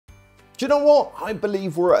Do you know what? I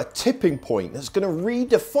believe we're at a tipping point that's going to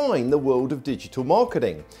redefine the world of digital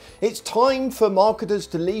marketing. It's time for marketers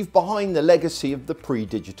to leave behind the legacy of the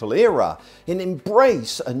pre-digital era and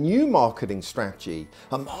embrace a new marketing strategy,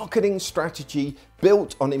 a marketing strategy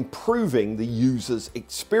built on improving the user's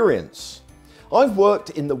experience. I've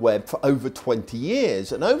worked in the web for over 20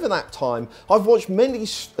 years, and over that time I've watched many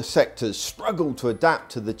sectors struggle to adapt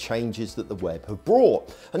to the changes that the web have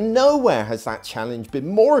brought, and nowhere has that challenge been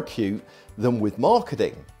more acute than with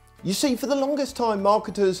marketing. You see, for the longest time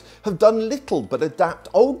marketers have done little but adapt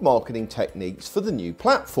old marketing techniques for the new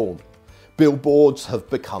platform. Billboards have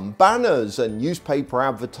become banners, and newspaper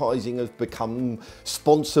advertising has become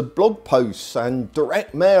sponsored blog posts, and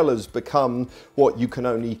direct mail has become what you can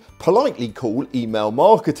only politely call email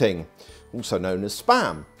marketing, also known as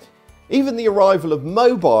spam. Even the arrival of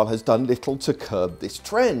mobile has done little to curb this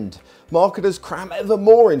trend. Marketers cram ever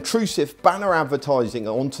more intrusive banner advertising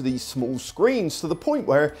onto these small screens to the point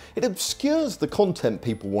where it obscures the content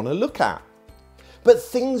people want to look at. But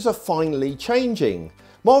things are finally changing.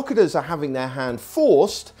 Marketers are having their hand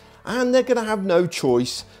forced, and they're going to have no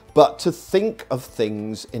choice but to think of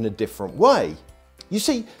things in a different way. You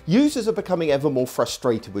see, users are becoming ever more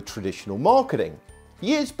frustrated with traditional marketing.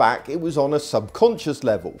 Years back, it was on a subconscious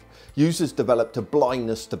level. Users developed a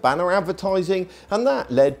blindness to banner advertising, and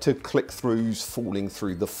that led to click-throughs falling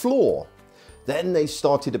through the floor. Then they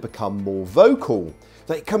started to become more vocal.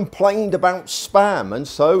 They complained about spam, and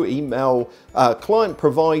so email client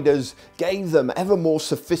providers gave them ever more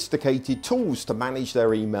sophisticated tools to manage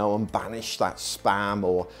their email and banish that spam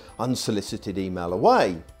or unsolicited email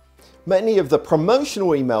away. Many of the promotional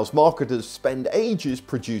emails marketers spend ages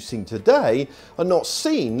producing today are not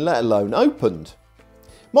seen, let alone opened.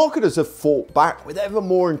 Marketers have fought back with ever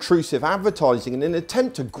more intrusive advertising in an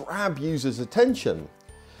attempt to grab users' attention.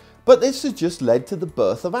 But this has just led to the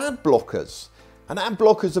birth of ad blockers. And ad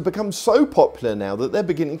blockers have become so popular now that they're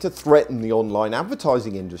beginning to threaten the online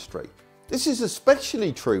advertising industry. This is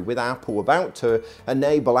especially true with Apple about to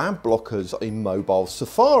enable ad blockers in mobile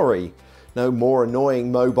Safari. No more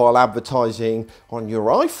annoying mobile advertising on your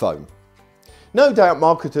iPhone. No doubt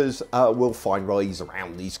marketers will find ways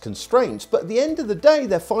around these constraints, but at the end of the day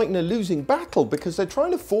they're fighting a losing battle because they're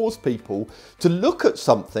trying to force people to look at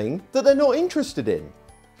something that they're not interested in.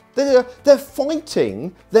 They're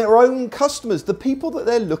fighting their own customers, the people that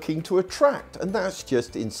they're looking to attract, and that's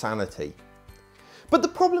just insanity. But the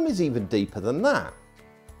problem is even deeper than that.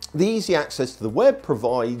 The easy access to the web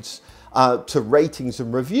provides to ratings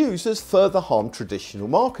and reviews has further harmed traditional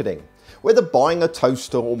marketing. Whether buying a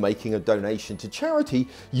toaster or making a donation to charity,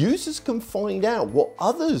 users can find out what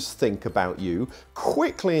others think about you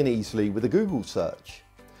quickly and easily with a Google search.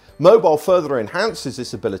 Mobile further enhances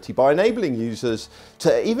this ability by enabling users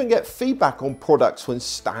to even get feedback on products when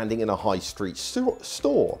standing in a high street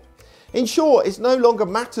store. In short, it no longer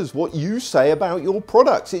matters what you say about your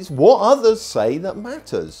products, it's what others say that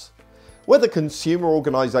matters. Whether consumer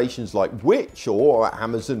organisations like Which or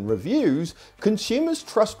Amazon Reviews, consumers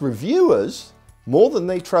trust reviewers more than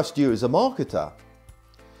they trust you as a marketer.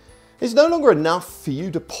 It's no longer enough for you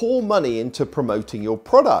to pour money into promoting your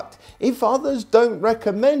product. If others don't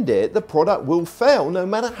recommend it, the product will fail no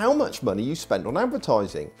matter how much money you spend on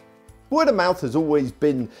advertising. Word of mouth has always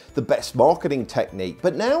been the best marketing technique,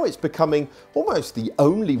 but now it's becoming almost the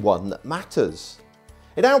only one that matters.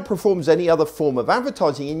 It outperforms any other form of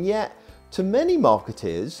advertising, and yet, to many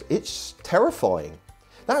marketers, it's terrifying.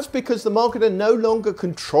 That's because the marketer no longer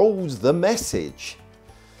controls the message.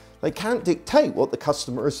 They can't dictate what the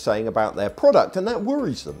customer is saying about their product, and that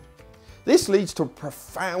worries them. This leads to a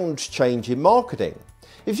profound change in marketing.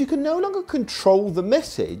 If you can no longer control the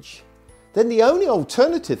message, then the only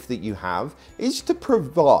alternative that you have is to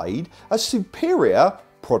provide a superior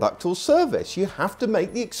product or service. You have to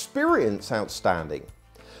make the experience outstanding.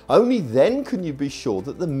 Only then can you be sure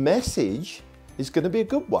that the message is going to be a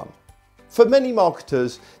good one. For many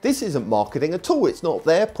marketers, this isn't marketing at all, it's not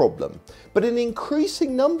their problem. But an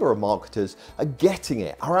increasing number of marketers are getting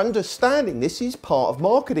it, are understanding this is part of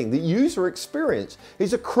marketing. The user experience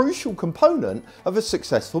is a crucial component of a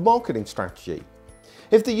successful marketing strategy.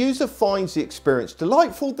 If the user finds the experience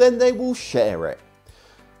delightful, then they will share it.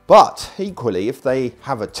 But equally, if they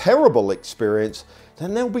have a terrible experience,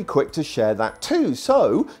 then they'll be quick to share that too.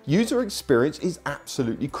 So, user experience is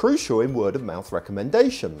absolutely crucial in word of mouth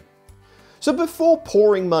recommendation. So before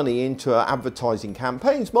pouring money into advertising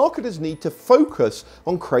campaigns, marketers need to focus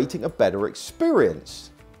on creating a better experience.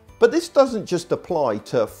 But this doesn't just apply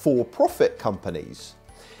to for-profit companies.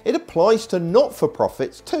 It applies to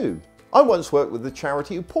not-for-profits too. I once worked with a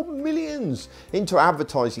charity who poured millions into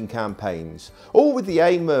advertising campaigns, all with the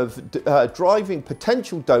aim of driving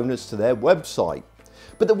potential donors to their website.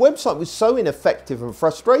 But the website was so ineffective and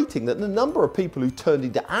frustrating that the number of people who turned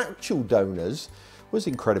into actual donors was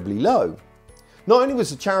incredibly low. Not only was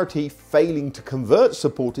the charity failing to convert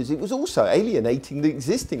supporters, it was also alienating the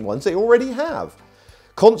existing ones they already have.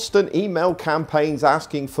 Constant email campaigns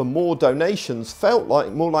asking for more donations felt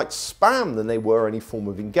more like spam than they were any form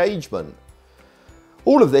of engagement.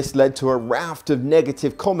 All of this led to a raft of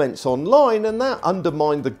negative comments online, and that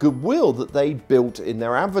undermined the goodwill that they'd built in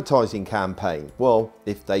their advertising campaign. Well,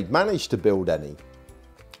 if they'd managed to build any.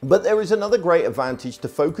 But there is another great advantage to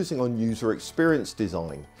focusing on user experience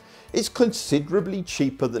design. It's considerably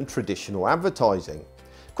cheaper than traditional advertising.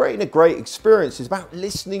 Creating a great experience is about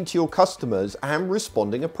listening to your customers and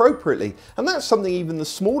responding appropriately, and that's something even the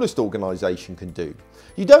smallest organisation can do.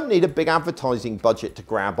 You don't need a big advertising budget to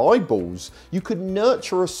grab eyeballs. You could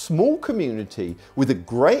nurture a small community with a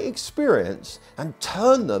great experience and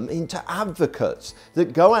turn them into advocates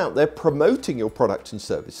that go out there promoting your product and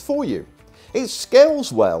service for you. It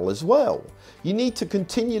scales well as well. You need to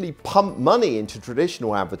continually pump money into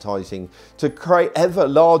traditional advertising to create ever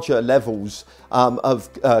larger levels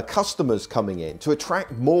of customers coming in. To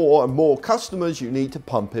attract more and more customers, you need to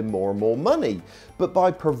pump in more and more money. But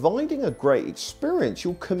by providing a great experience,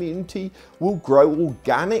 your community will grow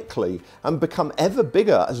organically and become ever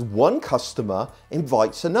bigger as one customer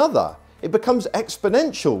invites another. It becomes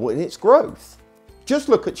exponential in its growth. Just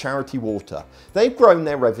look at Charity Water. They've grown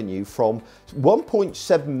their revenue from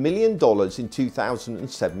 $1.7 million in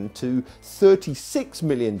 2007 to $36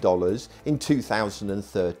 million in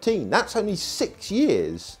 2013. That's only 6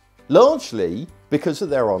 years, largely because of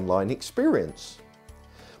their online experience.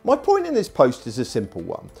 My point in this post is a simple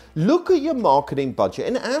one. Look at your marketing budget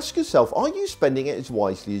and ask yourself, are you spending it as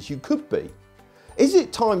wisely as you could be? Is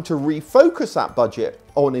it time to refocus that budget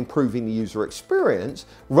on improving the user experience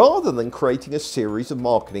rather than creating a series of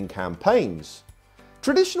marketing campaigns?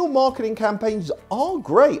 Traditional marketing campaigns are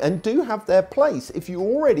great and do have their place if you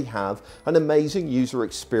already have an amazing user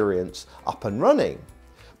experience up and running.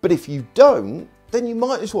 But if you don't, then you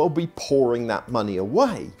might as well be pouring that money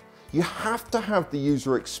away. You have to have the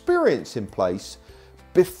user experience in place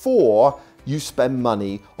before you spend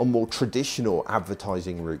money on more traditional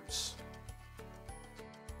advertising routes.